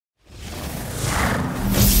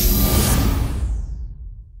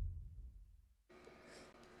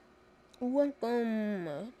welcome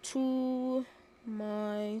to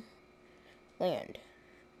my land.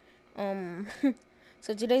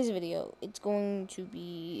 So today's video, it's going to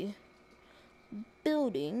be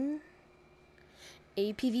building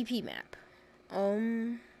a PvP map.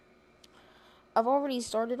 I've already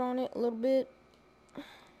started on it a little bit.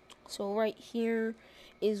 So right here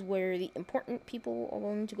is where the important people are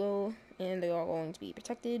going to go, and they are going to be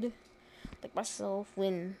protected, like myself,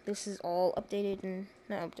 when this is all updated, and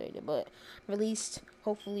not updated, but released.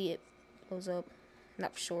 Hopefully it goes up.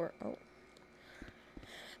 Not for sure. Oh.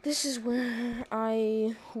 This is where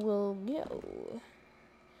I will go.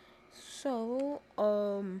 So,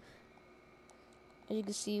 as you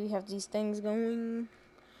can see, we have these things going.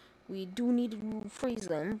 We do need to freeze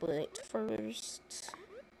them, but first,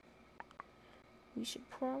 we should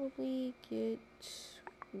probably get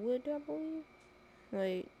wood, I believe.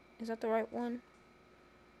 Wait, is that the right one?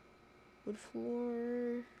 Wood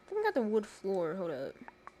floor. I think I got the wood floor. Hold up.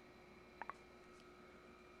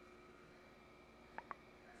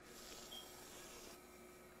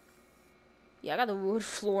 Yeah, I got the wood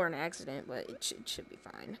floor in accident, but it should be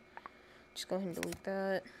fine. Just go ahead and delete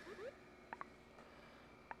that.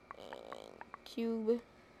 And cube.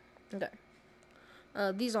 Okay.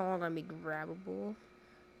 These are all gonna be grabbable.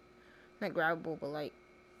 Not grabbable, but like,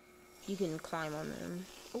 you can climb on them.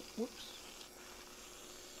 Oh, whoops.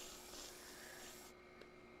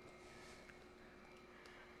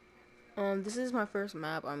 This is my first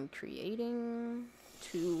map I'm creating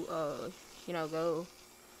to, go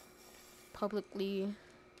publicly.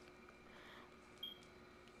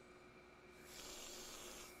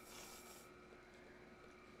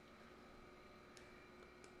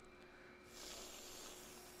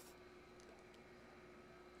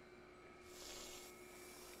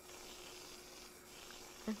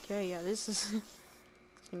 Okay, yeah, this is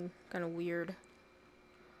kind of weird.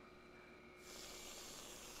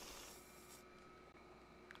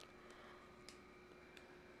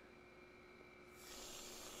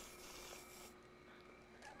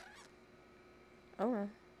 Oh,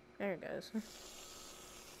 there it goes.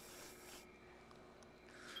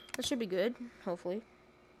 That should be good, hopefully.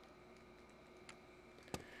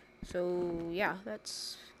 So, yeah,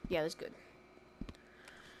 that's good.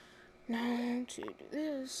 Now, to do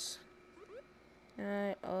this.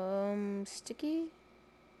 Sticky.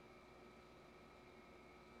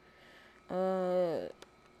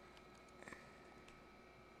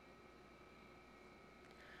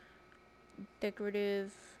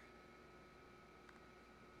 Decorative.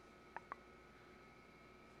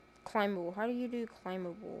 Climbable. How do you do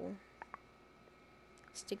climbable?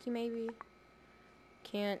 Sticky, maybe?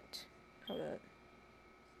 Can't. Hold up.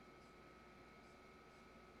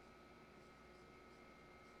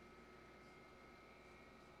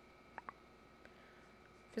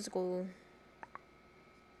 Physical.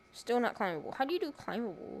 Still not climbable. How do you do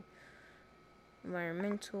climbable?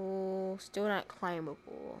 Environmental. Still not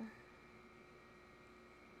climbable.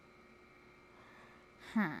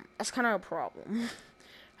 That's kind of a problem.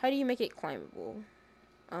 How do you make it climbable?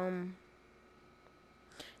 Does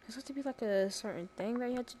it have to be like a certain thing that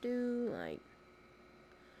you have to do? Like,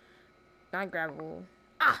 not grabbable.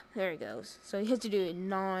 Ah, there it goes. So you have to do it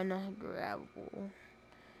non-grabbable.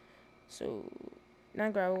 So,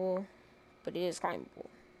 not grabbable, but it is climbable.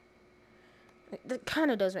 That kind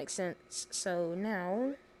of does make sense. So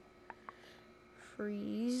now,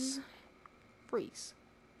 freeze.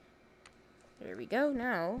 There we go.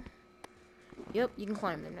 Now, yep, you can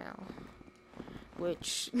climb them now.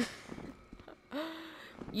 Which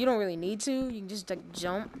you don't really need to. You can just like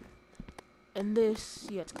jump, and this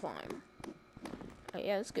you have to climb.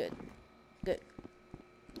 Yeah, that's good. Good.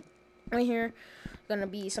 Right here, gonna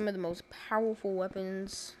be some of the most powerful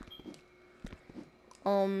weapons.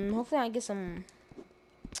 Hopefully I get some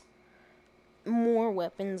more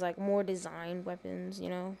weapons, like more designed weapons, you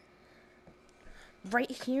know.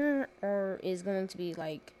 Right here is going to be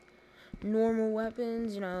like normal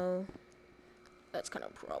weapons, you know. That's kind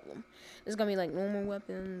of a problem. It's gonna be like normal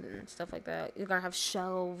weapons and stuff like that. You're gonna have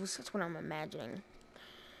shelves. That's what I'm imagining.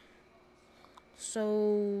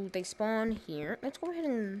 So they spawn here. Let's go ahead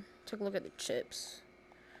and take a look at the chips.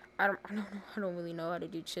 I don't really know how to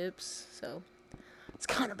do chips, so it's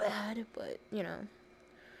kind of bad, but you know.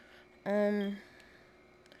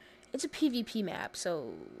 It's a PvP map,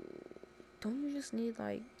 so don't you just need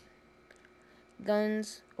like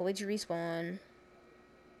guns, a way to respawn?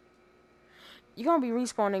 You're gonna be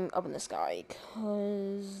respawning up in the sky,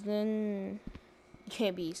 cause then you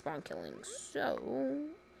can't be spawn killing. So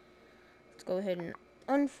let's go ahead and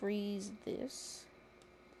unfreeze this,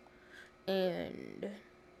 and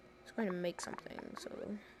it's going to make something. So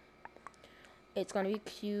It's gonna be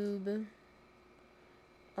cube.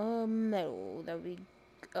 Metal. That would be.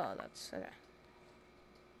 Oh, that's okay.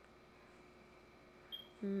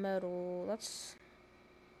 Metal. That's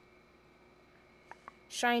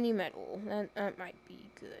shiny metal. That might be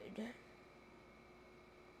good.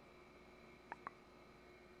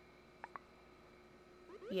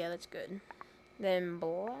 Yeah, that's good. Then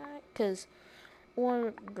black,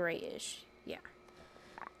 or grayish. Yeah.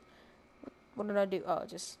 What did I do? Oh,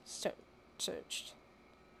 just searched.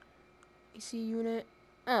 AC unit.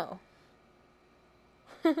 Oh.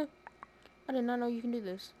 I did not know you can do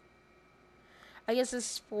this. I guess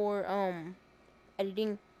this is for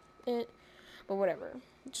editing it, but whatever.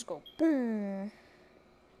 Just go boom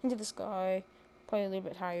into the sky, probably a little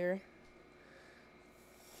bit higher.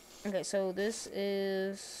 Okay, so this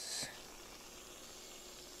is.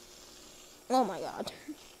 Oh my god.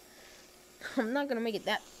 I'm not gonna make it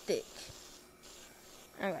that thick.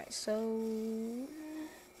 Alright, so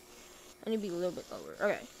I need to be a little bit lower.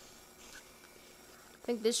 Okay. I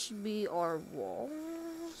think this should be our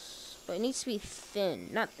walls. But it needs to be thin.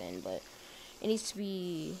 Not thin, but it needs to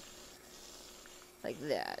be like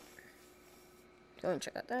that. Go and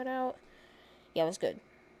check that out. Yeah, that's good.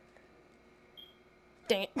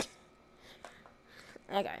 Dang it.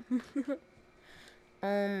 Okay.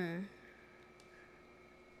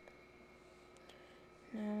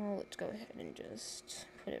 Now let's go ahead and just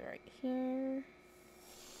put it right here.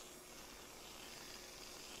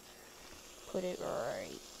 Put it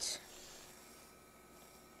right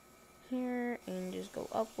here and just go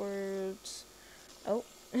upwards. Oh,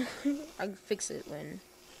 I can fix it when.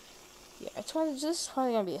 Yeah, it's probably just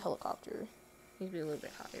probably gonna be a helicopter. Needs to be a little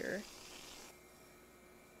bit higher.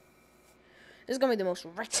 This is gonna be the most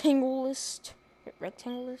rectangle,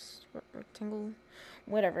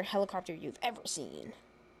 whatever helicopter you've ever seen.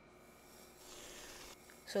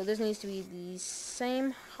 So this needs to be the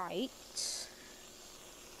same height.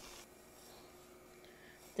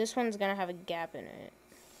 This one's gonna have a gap in it.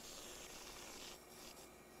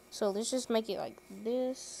 So let's just make it like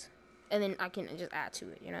this, and then I can just add to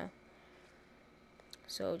it, you know.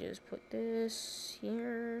 So just put this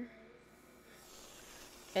here,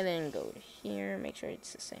 and then go to here. Make sure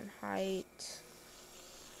it's the same height.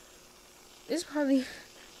 This is probably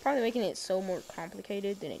making it so more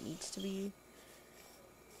complicated than it needs to be.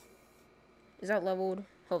 Is that leveled?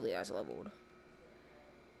 Hopefully that's leveled.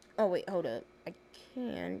 Oh wait, hold up. I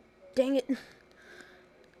can. Dang it.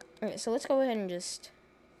 Okay, so let's go ahead and just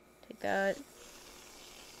take that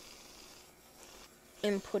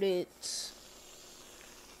and put it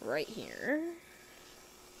right here.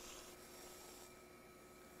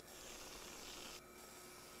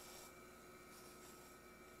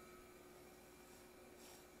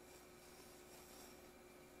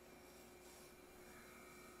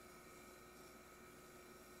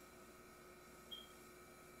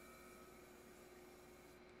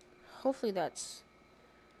 Hopefully that's.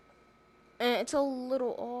 And it's a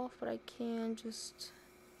little off, but I can just.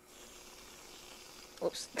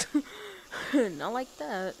 Whoops. Not like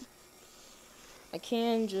that. I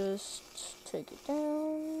can just take it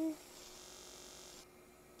down.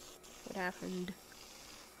 What happened?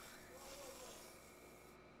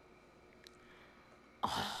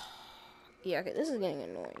 Oh. Yeah, okay, this is getting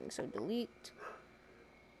annoying. So delete.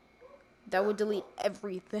 That would delete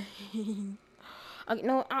everything. Okay,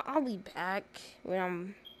 no, I'll be back when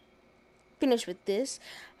I'm finished with this.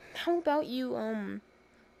 How about you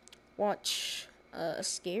watch a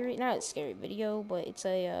scary, not a scary video, but it's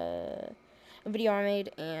a video I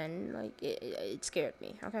made, and like it scared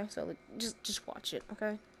me. Okay, so like, just watch it.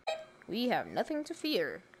 Okay, we have nothing to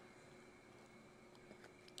fear.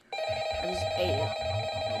 I just ate it.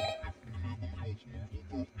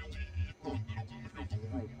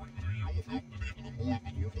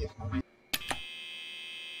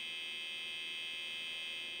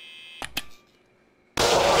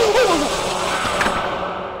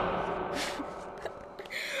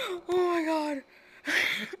 Oh my god.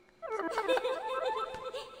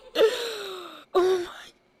 Oh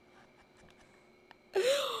my.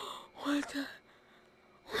 What the?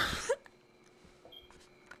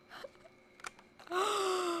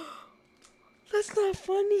 That's not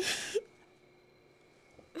funny.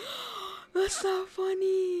 That's not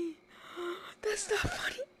funny. That's not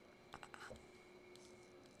funny.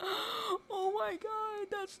 Oh my god,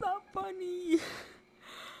 that's not funny.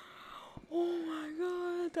 Oh my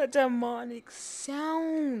god, that demonic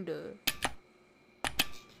sound.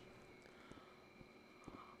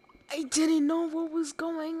 I didn't know what was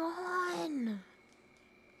going on.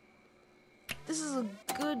 This is a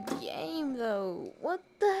good game though. What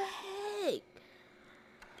the heck?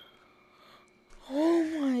 Oh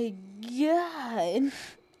my god.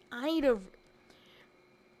 I need a...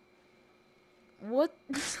 What?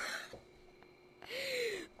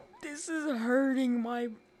 This is hurting my...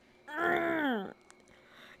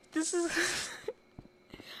 This is...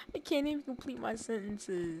 I can't even complete my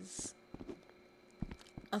sentences.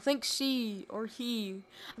 I think she or he...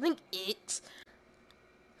 I think it...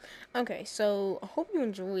 Okay, so I hope you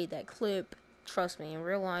enjoyed that clip. Trust me, in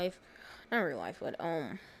real life... Not real life, but,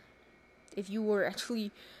 if you were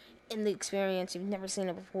actually in the experience, you've never seen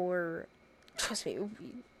it before, trust me, it would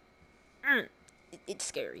be... It's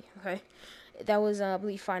scary, okay? That was, I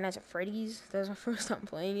believe, Five Nights at Freddy's. That was my first time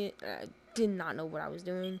playing it. I did not know what I was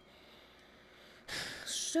doing.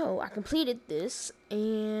 So, I completed this,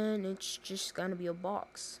 and it's just gonna be a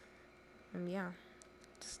box. Yeah.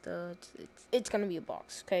 Just, it's gonna be a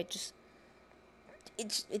box, okay? Just...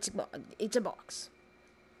 It's a box.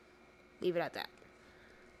 Leave it at that.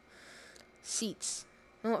 Seats.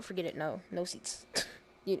 No, forget it. No seats.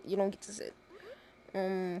 you don't get to sit.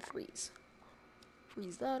 Freeze.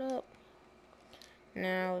 Freeze that up.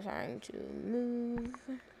 Now time to move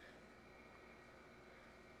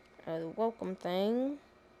the welcome thing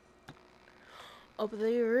up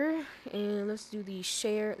there, and let's do the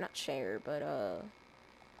not share, but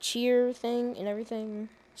cheer thing and everything.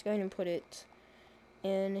 Let's go ahead and put it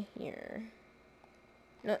in here.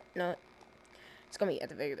 No, it's gonna be at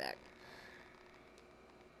the very back.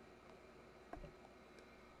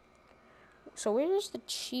 So where's the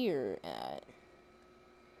cheer at?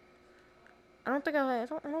 I don't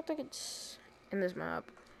think it's in this map.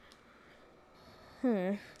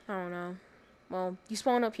 I don't know. Well, you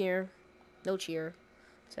spawn up here. No cheer.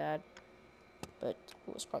 Sad. But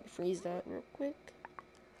let's probably freeze that real quick.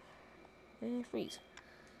 And freeze.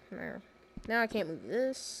 There. Now I can't move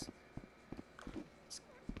this. It's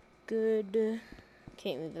good.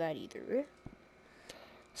 Can't move that either.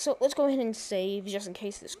 So let's go ahead and save just in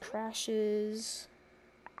case this crashes.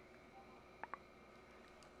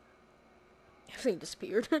 Everything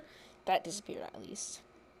disappeared. That disappeared at least.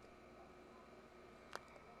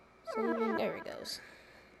 So there it goes.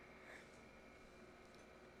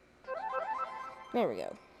 There we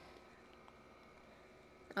go.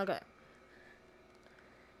 Okay.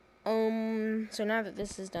 So now that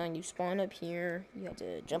this is done, you spawn up here. You have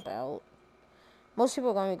to jump out. Most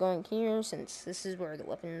people are going to be going here since this is where the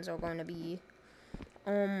weapons are going to be.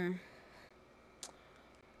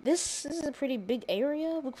 This is a pretty big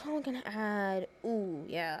area. We're probably going to add... Ooh,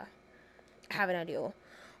 yeah. I have an idea.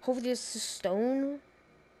 Hopefully this is stone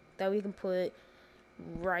that we can put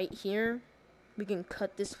right here. We can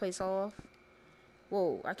cut this place off.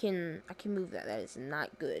 Whoa, I can move that. That is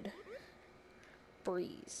not good.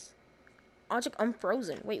 Freeze. Object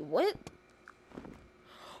unfrozen. Wait, what?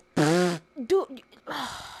 Dude.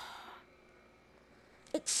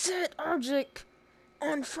 It said object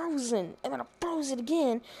unfrozen, and then I froze it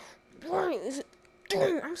again. Why is it?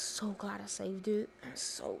 I'm so glad I saved it. I'm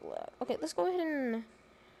so glad. Okay, let's go ahead and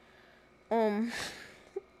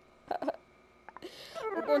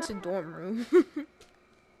we're going to dorm room.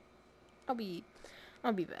 I'll be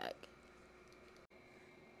back.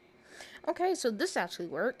 Okay, so this actually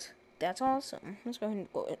worked. That's awesome. Let's go ahead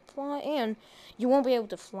and go and fly, and you won't be able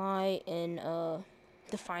to fly in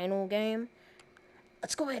the final game.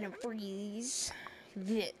 Let's go ahead and freeze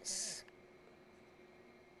this.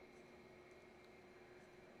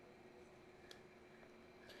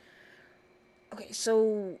 Okay,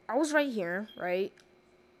 so I was right here, right?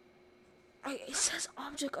 It says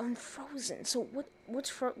object unfrozen. So what's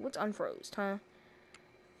unfroze, huh?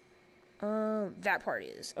 That part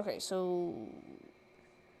is. Okay, so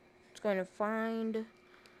it's going to find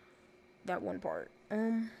that one part.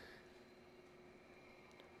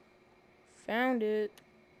 Found it.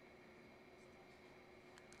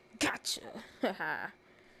 Gotcha. Haha.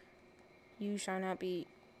 You shall not be...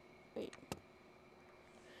 Wait.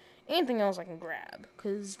 Anything else I can grab,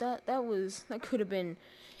 cause that could have been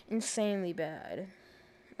insanely bad.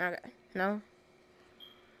 Okay, no.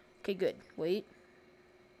 Okay, good. Wait.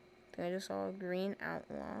 I think I just saw a green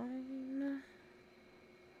outline.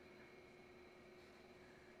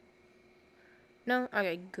 No?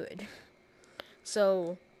 Okay, good.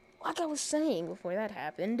 So, like I was saying before that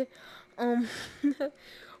happened,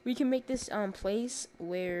 we can make this place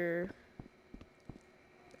where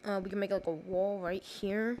we can make like a wall right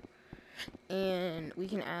here, and we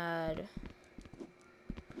can add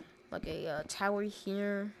like a tower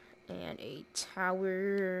here, and a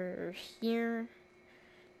tower here,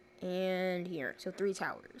 and here. So 3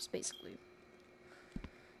 towers, basically.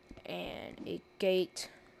 And a gate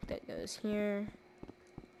that goes here,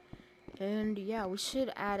 And yeah, we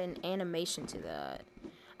should add an animation to that.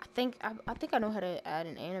 I think I know how to add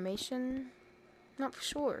an animation. Not for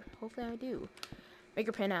sure. Hopefully I do. Make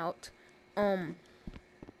your pen out.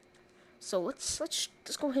 So let's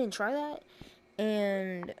go ahead and try that.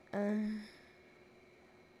 And okay,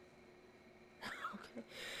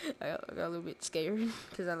 I got a little bit scared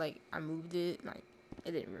because I moved it and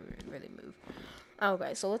it didn't really move.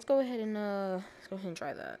 Okay, so let's go ahead and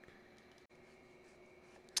try that.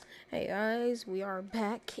 Hey guys, we are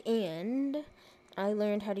back and I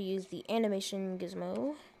learned how to use the animation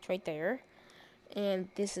gizmo. It's right there. And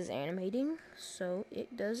this is animating, so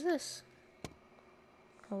it does this.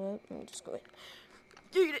 Hold up, let me just go ahead.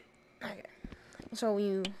 Get it! Okay. So when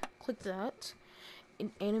you click that, it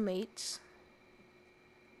animates.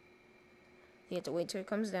 You have to wait till it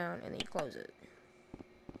comes down and then you close it.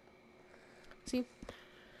 See?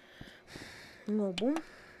 Mobile.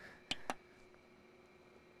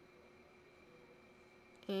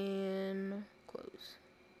 And close.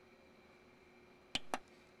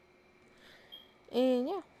 And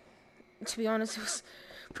yeah. To be honest, it was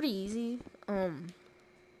pretty easy.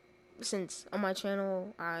 Since on my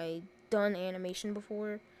channel I done animation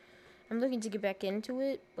before, I'm looking to get back into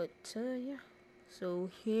it, but yeah. So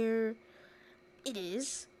here it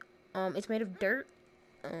is. It's made of dirt.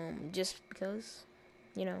 Just because,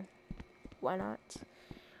 you know, why not?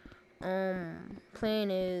 Plan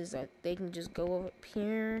is that they can just go up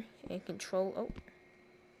here and control.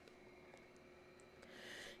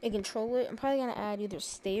 And control it. I'm probably gonna add either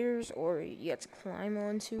stairs or you have to climb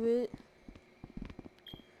onto it.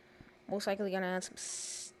 Most likely gonna add some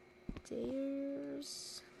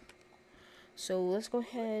stairs. So let's go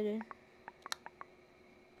ahead.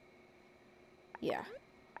 Yeah.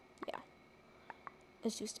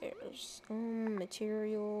 Let's do stairs.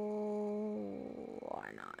 Material. Why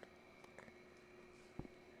not?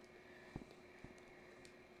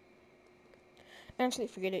 Actually,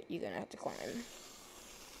 forget it. You're gonna have to climb.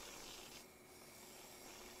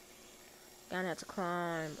 Gonna have to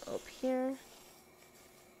climb up here.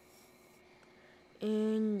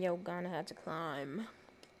 And you're gonna have to climb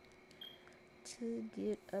to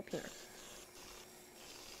get up here.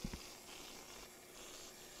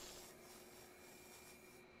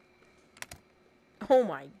 Oh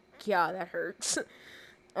my god, that hurts.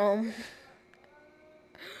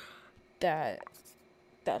 That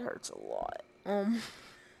hurts a lot.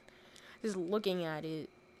 Just looking at it,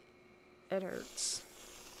 it hurts.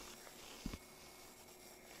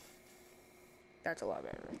 That's a lot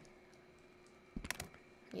better.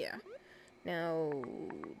 Yeah. Now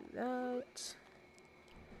that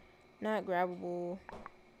not grabbable,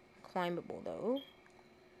 climbable though.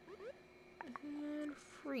 And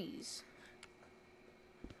freeze.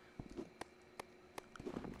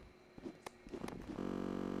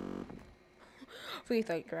 We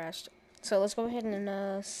thought it crashed. So let's go ahead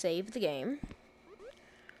and save the game.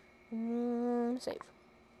 Save.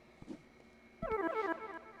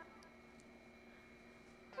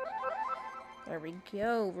 There we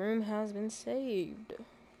go. Room has been saved.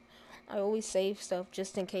 I always save stuff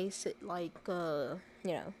just in case it you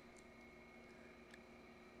know.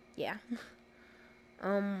 Yeah.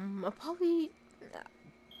 I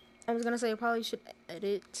was gonna say I probably should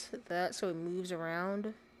edit that so it moves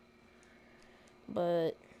around.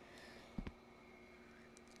 But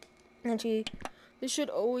actually, this should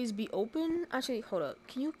always be open. Actually, hold up.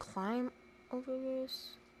 Can you climb over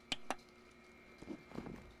this?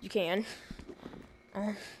 You can.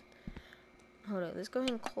 Hold up. Let's go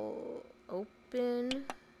ahead and open,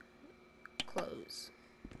 close.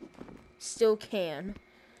 Still can.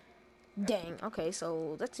 Dang. Okay,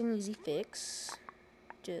 so that's an easy fix.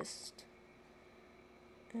 Just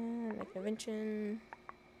make an invention.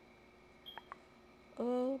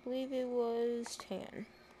 Oh, I believe it was tan.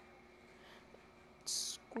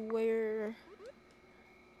 Square.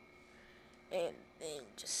 And then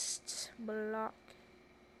just block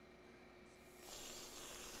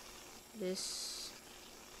this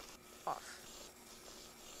off.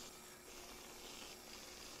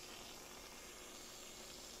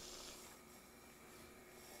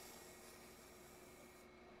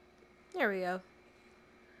 There we go.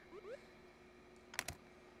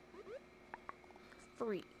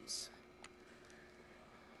 Freeze.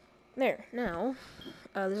 There. Now,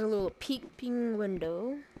 there's a little peeping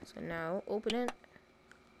window. So now, open it.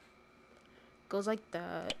 Goes like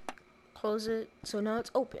that. Close it. So now it's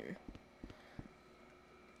open.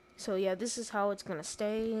 So yeah, this is how it's gonna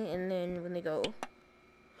stay. And then when they go,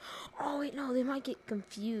 oh wait, no, they might get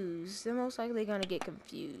confused. They're most likely gonna get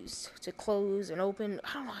confused to close and open.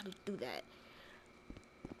 I don't know how to do that.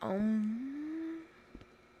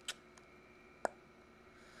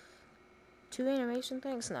 2 animation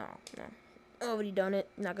things? No. Already done it.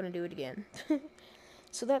 Not gonna do it again.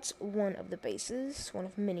 So that's one of the bases, one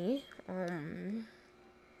of many.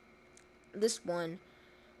 This one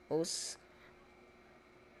was.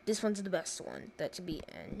 This one's the best one that to be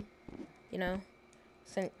in. You know,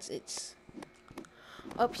 since it's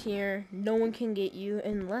up here, no one can get you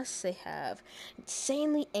unless they have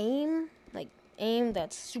insanely aim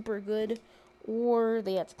that's super good, or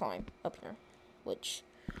they have to climb up here, which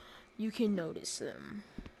you can notice them.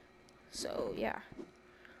 So yeah,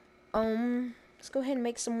 let's go ahead and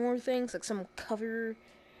make some more things, like some cover,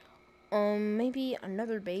 maybe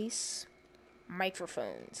another base,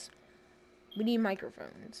 microphones. We need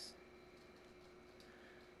microphones.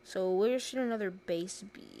 So where should another base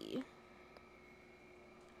be?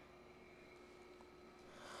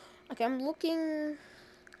 Okay, I'm looking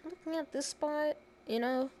at this spot, you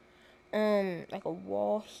know, like a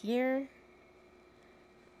wall here,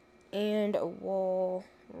 and a wall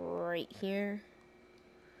right here.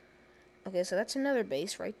 Okay, so that's another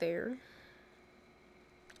base right there.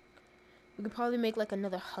 We could probably make like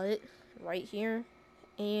another hut right here,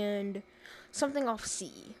 and something off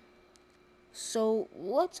sea. So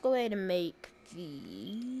let's go ahead and make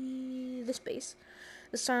this base.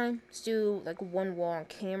 This time, let's do like one wall on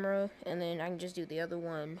camera, and then I can just do the other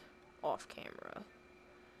one off camera.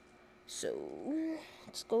 So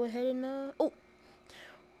let's go ahead and oh,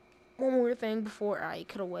 one more thing before I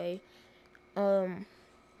cut away.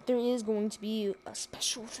 There is going to be a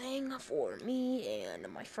special thing for me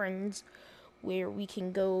and my friends where we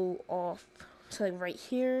can go off to like right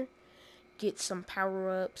here, get some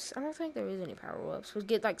power-ups. I don't think there is any power-ups. We'll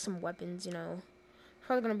get like some weapons, you know.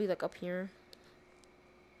 Probably gonna be like up here.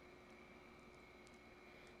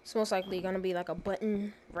 It's most likely gonna be like a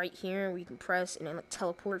button right here where you can press and then it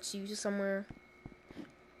teleports you to somewhere.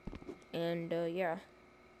 And yeah.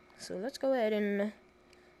 So let's go ahead and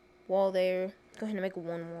wall there. Go ahead and make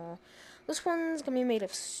one wall. This one's gonna be made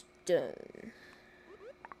of stone.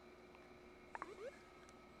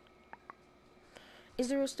 Is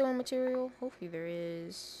there a stone material? Hopefully there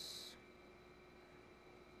is.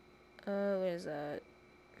 What is that?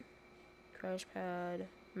 Crash pad,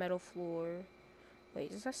 metal floor. Wait,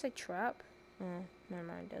 does that say trap? Oh, never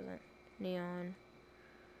mind, it doesn't. Neon.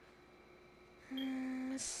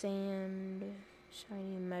 Sand,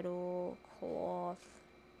 shiny metal, cloth,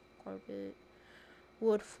 carpet,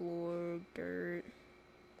 wood floor, dirt.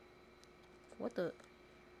 What the?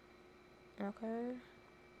 Okay.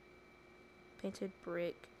 Painted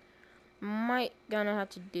brick. Might gonna have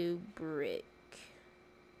to do brick.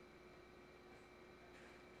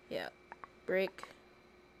 Yeah, brick.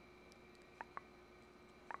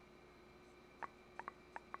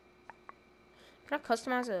 Can I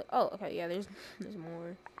customize it? Oh, okay, yeah, there's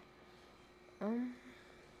more.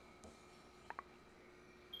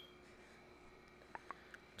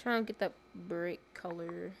 Trying to get that brick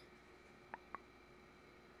color.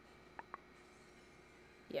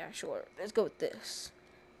 Yeah, sure. Let's go with this.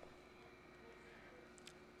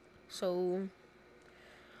 So,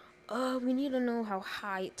 we need to know how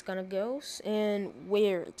high it's gonna go and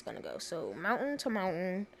where it's gonna go. So, mountain to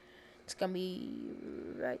mountain, it's gonna be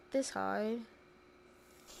right this high.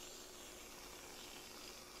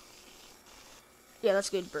 Yeah,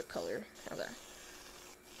 that's good brick color. Okay.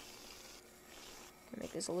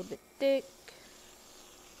 Make this a little bit thick.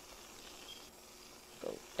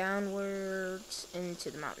 Go downwards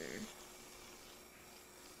into the mountain.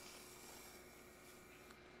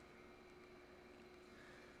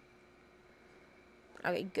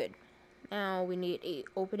 Okay, good. Now we need a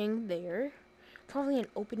opening there. Probably an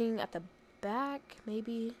opening at the back,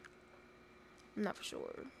 maybe. I'm not for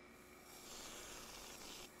sure.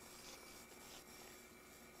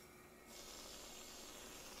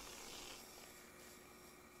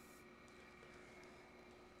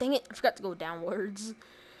 Dang it, I forgot to go downwards.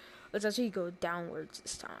 Let's actually go downwards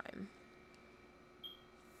this time.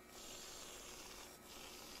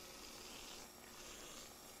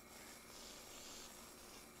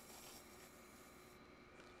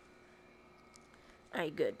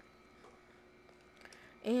 Alright, good.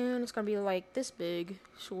 And it's gonna be like this big,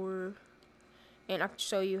 sure. And I can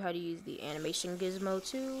show you how to use the animation gizmo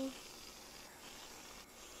too.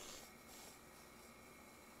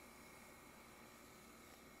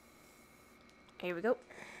 Here we go.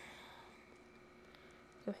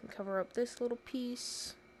 Go ahead and cover up this little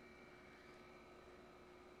piece.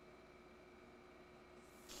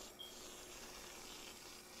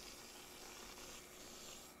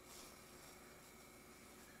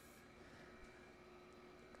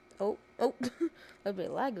 Oh, a little bit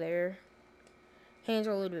of lag there. Hands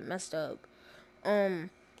are a little bit messed up.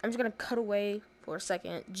 I'm just gonna cut away for a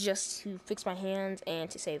second just to fix my hands and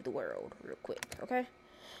to save the world real quick, okay?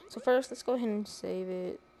 So first, let's go ahead and save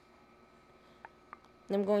it.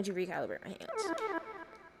 I'm going to recalibrate my hands.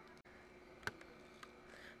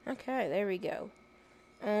 Okay, there we go.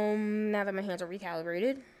 Now that my hands are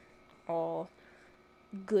recalibrated, all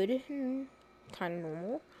good and kind of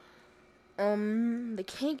normal. They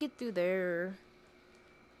can't get through there.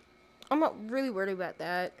 I'm not really worried about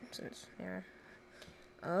that since, yeah.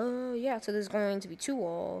 Yeah, so there's going to be 2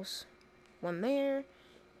 walls. One there,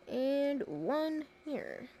 and one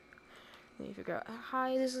here. Let me figure out how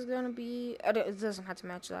high this is gonna be. It doesn't have to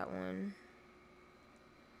match that one.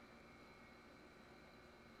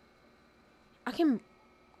 Can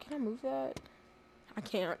I move that? I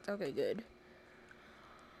can't. Okay, good.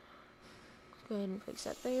 Let's go ahead and fix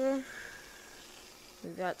that there.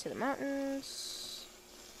 Move that to the mountains.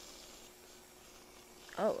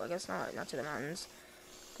 Oh, I guess not. Not to the mountains.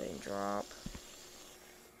 Go ahead and drop.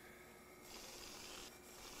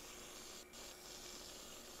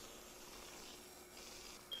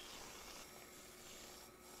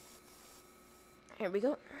 Here we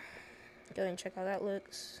go. Go ahead and check how that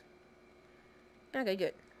looks. Okay,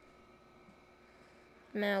 good.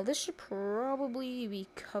 Now, this should probably be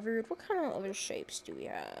covered. What kind of other shapes do we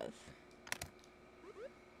have?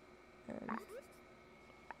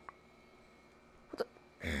 What the?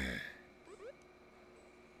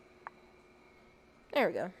 There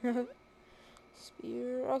we go.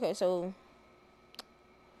 Spear. Okay, so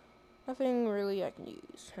nothing really I can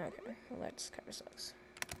use. Okay, well that's kind of sucks.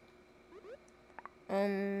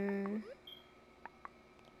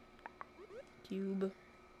 Cube.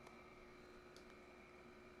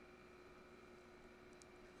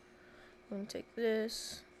 I'm gonna take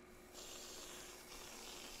this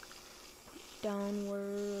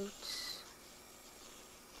downwards.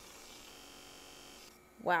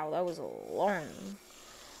 Wow, that was a long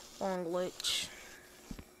glitch.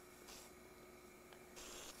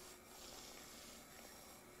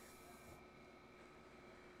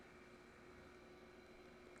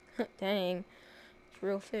 Dang, it's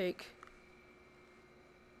real thick.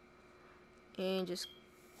 And just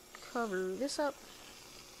cover this up.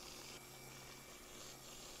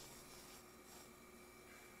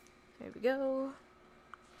 There we go.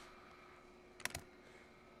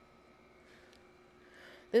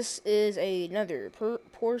 This is another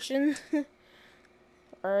portion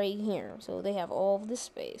right here. So they have all of this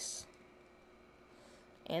space.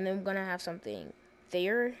 And then I'm gonna have something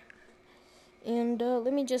there. And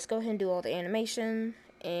let me just go ahead and do all the animation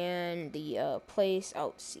and the place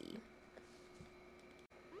out to sea.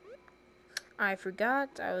 I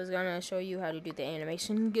forgot I was gonna show you how to do the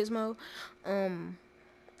animation gizmo.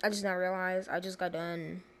 I just now realized I just got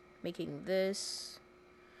done making this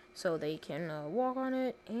so they can walk on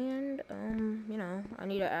it, and you know, I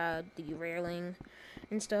need to add the railing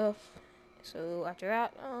and stuff. So after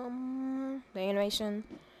that, the animation,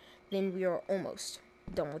 then we are almost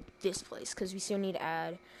done with this place because we still need to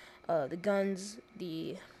add the guns,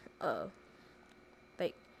 the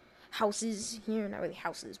like houses here, not really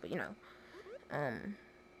houses, but you know.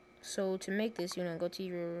 So to make this, you know, go to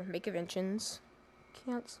your make inventions,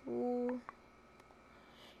 cancel,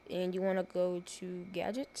 and you want to go to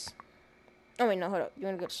gadgets. Oh wait, no, hold up. You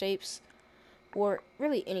want to go to shapes, or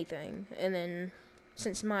really anything. And then,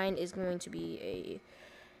 since mine is going to be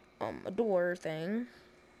a door thing,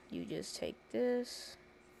 you just take this.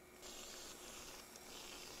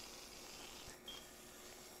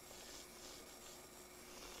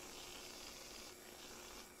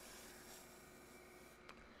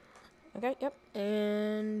 Okay, yep,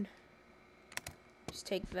 and just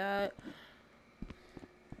take that.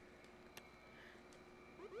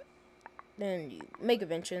 Then you make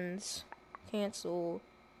inventions, cancel,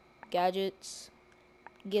 gadgets,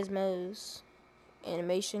 gizmos,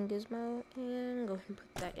 animation gizmo, and go ahead and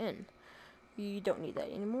put that in. We don't need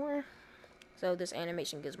that anymore. So this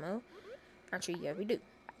animation gizmo, actually, yeah, we do.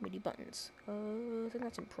 We need buttons. I think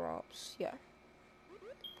that's in props. Yeah,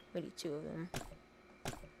 we need 2 of them.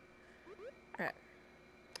 Alright.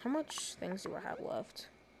 How much things do I have left?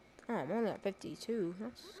 Oh, I'm only at 52.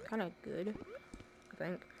 That's kind of good, I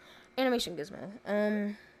think. Animation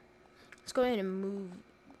gizmo. Let's go ahead and move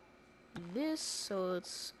this so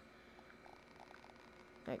it's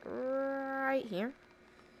like right here.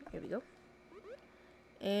 Here we go.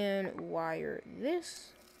 And wire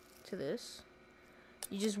this to this.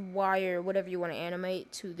 You just wire whatever you want to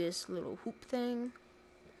animate to this little hoop thing.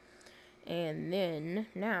 And then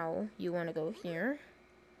now you want to go here.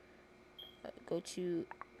 Go to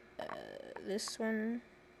this one.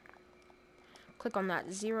 Click on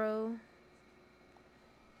that 0.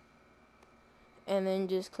 and then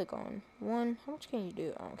just click on one. How much can you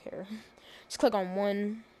do? I don't care. Just click on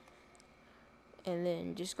one, and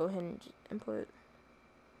then just go ahead and just input.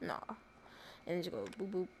 Nah. And just go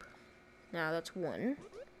boop boop. Now that's one.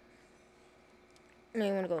 Now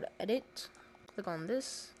you want to go to edit. Click on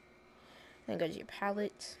this. Then go to your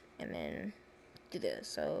palette, and then do this.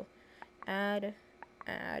 So add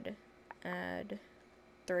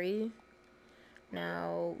 3.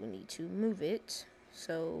 Now we need to move it.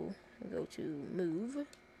 So we go to move.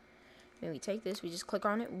 Then we take this, we just click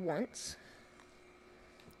on it once.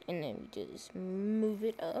 And then we just move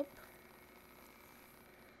it up.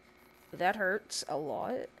 That hurts a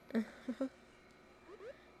lot.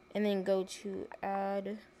 And then go to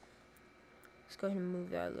add. Let's go ahead and move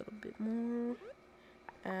that a little bit more.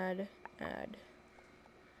 Add. And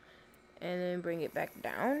then bring it back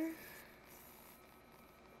down.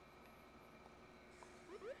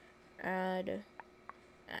 Add.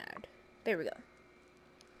 There we go.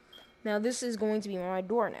 Now this is going to be my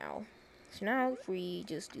door now. So now if we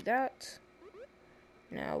just do that.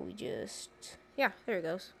 Now we just, yeah, there it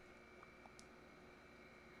goes.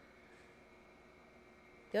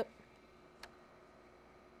 Yep.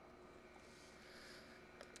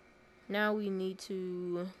 Now we need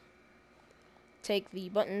to take the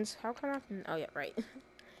buttons. How come I can, oh yeah, right.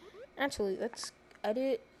 Actually, let's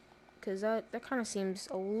edit, because that kind of seems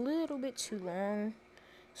a little bit too long.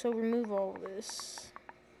 So remove all this.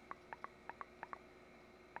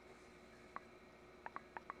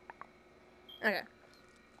 Okay.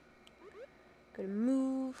 Go to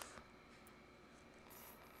move.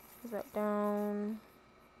 Move that down.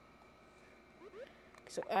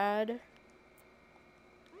 So add.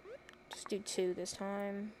 Just do 2 this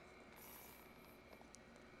time.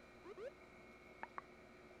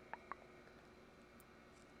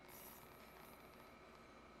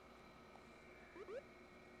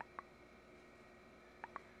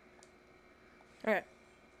 Alright.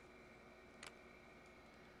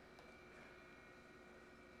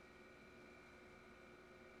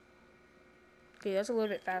 Okay, that's a little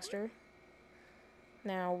bit faster.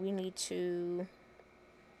 Now we need to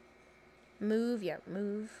move. Yeah,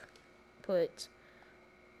 move. Put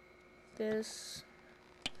this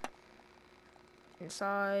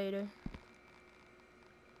inside.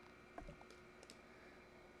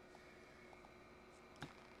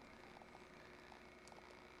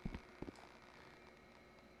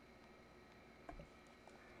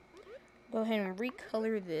 Go ahead and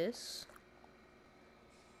recolor this.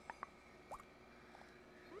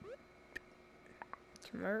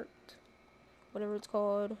 Convert, whatever it's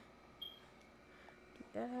called. Do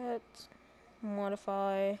that.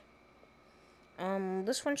 Modify.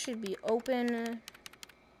 This one should be open.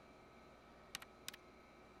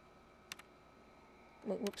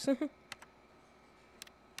 Wait, whoops.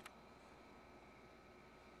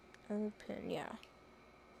 Open, yeah.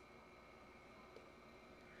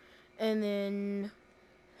 And then,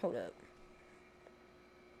 hold up.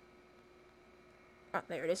 Ah,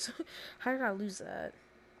 there it is. How did I lose that?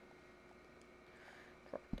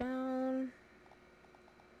 Drop down.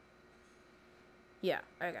 Yeah,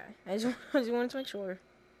 okay. I just wanted to make sure.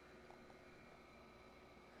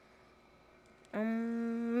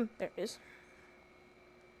 There it is.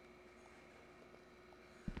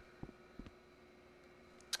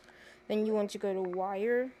 Then you want to go to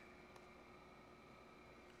wire.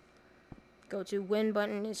 Go to when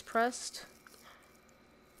button is pressed.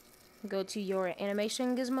 Go to your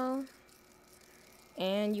animation gizmo.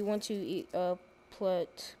 And you want to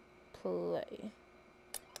put play.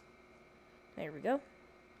 There we go.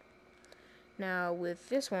 Now with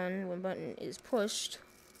this one, when button is pushed,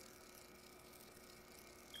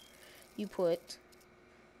 you put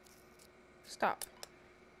stop.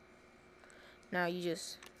 Now you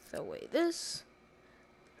just throw away this,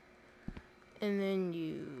 and then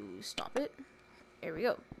you stop it. There we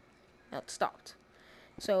go. Now it's stopped.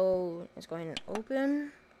 So let's go ahead and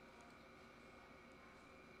open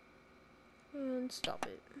and stop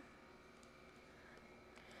it.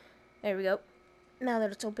 There we go. Now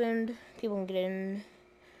that it's opened, people can get in.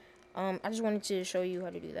 I just wanted to show you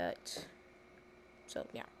how to do that. So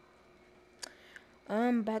yeah.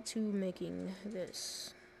 Back to making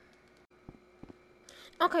this.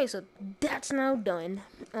 Okay, so that's now done.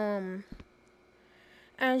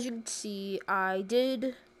 As you can see, I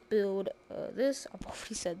did build this. I've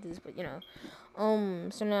already said this, but you know.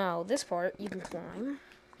 So now this part you can climb.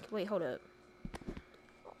 Wait, hold up.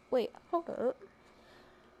 Wait, hold up.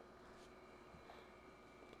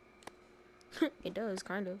 It does,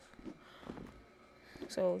 kind of.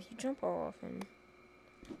 So you jump off and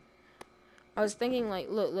I was thinking, like,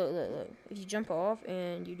 look. If you jump off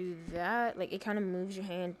and you do that, like, it kind of moves your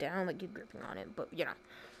hand down, like you're gripping on it. But,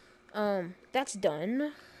 that's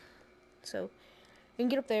done. So, you can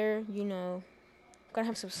get up there, Gonna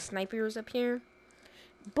have some snipers up here.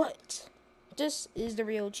 But, this is the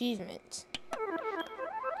real achievement.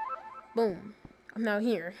 Boom. I'm now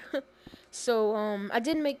here. So, I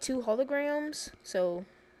did make 2 holograms, so...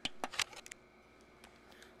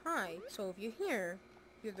 Hi, so if you're here,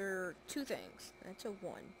 there are 2 things. That's a 1,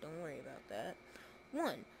 don't worry about that.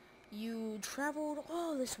 1, you traveled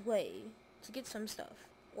all this way to get some stuff.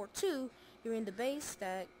 Or 2, you're in the base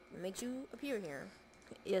that makes you appear here.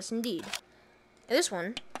 Yes, indeed. And this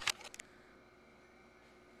one...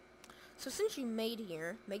 So since you made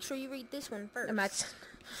here, make sure you read this one first.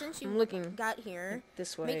 Since you got here,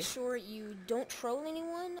 this way. Make sure you don't troll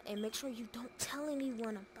anyone, and make sure you don't tell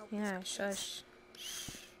anyone about this. Yeah, shush.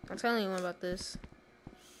 Don't tell anyone about this.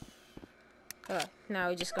 Now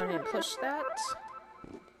we just go ahead and push that.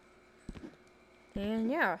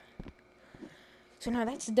 And yeah. So now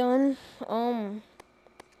that's done. I'm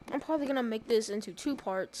probably gonna make this into 2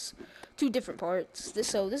 parts. 2 different parts.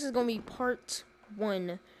 This is gonna be part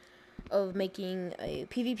 1 of making a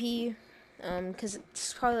PvP, because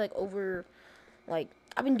it's probably like over, like,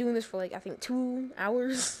 I've been doing this for like I think 2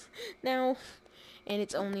 hours now, and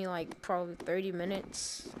it's only like probably 30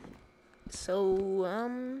 minutes.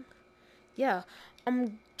 So yeah,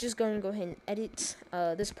 I'm just going to go ahead and edit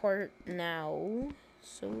this part now.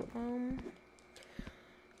 So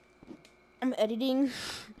I'm editing.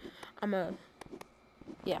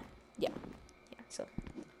 So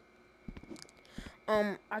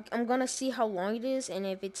I'm gonna see how long it is, and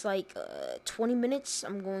if it's like 20 minutes,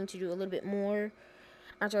 I'm going to do a little bit more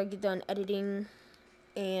after I get done editing.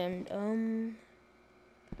 And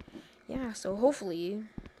yeah, so hopefully,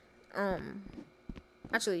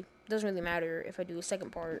 actually, it doesn't really matter if I do a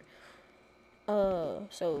second part.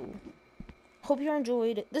 So hope you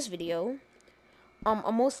enjoyed this video.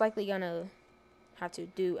 I'm most likely gonna have to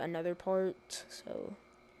do another part, so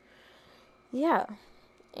yeah.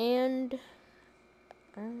 And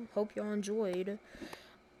hope y'all enjoyed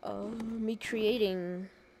me creating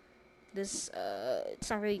this. It's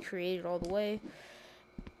not really created all the way,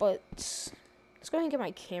 but let's go ahead and get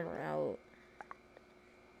my camera out.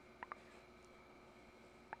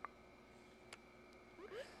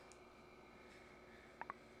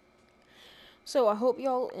 So I hope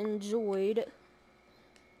y'all enjoyed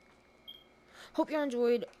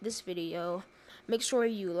this video. Make sure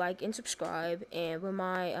you like and subscribe, and when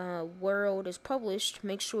my world is published,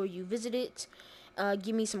 make sure you visit it.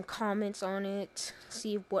 Give me some comments on it,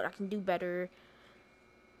 see what I can do better.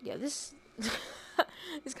 Yeah, this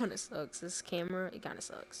this kind of sucks. This camera, it kind of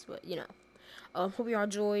sucks, but hope y'all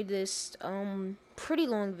enjoyed this pretty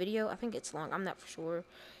long video. I think it's long. I'm not for sure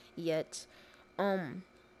yet.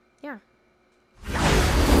 Yeah.